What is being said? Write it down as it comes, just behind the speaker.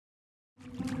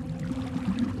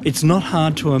It's not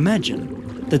hard to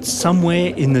imagine that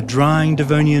somewhere in the drying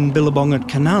Devonian billabong at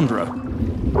Canandra,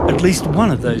 at least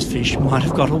one of those fish might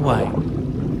have got away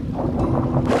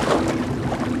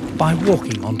by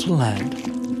walking onto land.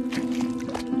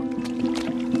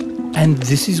 And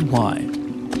this is why.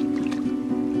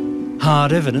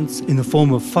 Hard evidence in the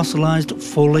form of fossilised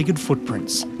four-legged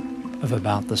footprints of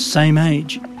about the same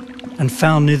age and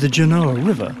found near the Genoa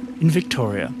River in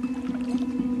Victoria.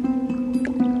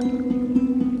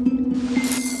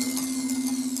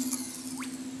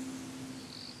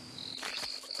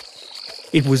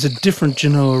 It was a different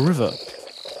Genoa River,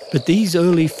 but these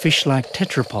early fish-like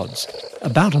tetrapods,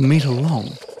 about 1 metre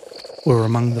long, were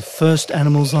among the first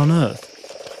animals on Earth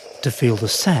to feel the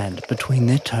sand between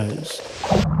their toes.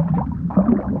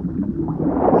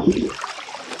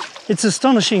 It's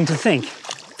astonishing to think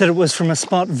that it was from a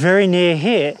spot very near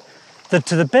here that,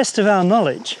 to the best of our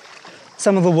knowledge,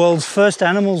 some of the world's first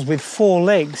animals with 4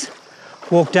 legs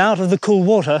walked out of the cool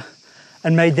water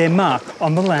and made their mark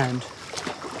on the land.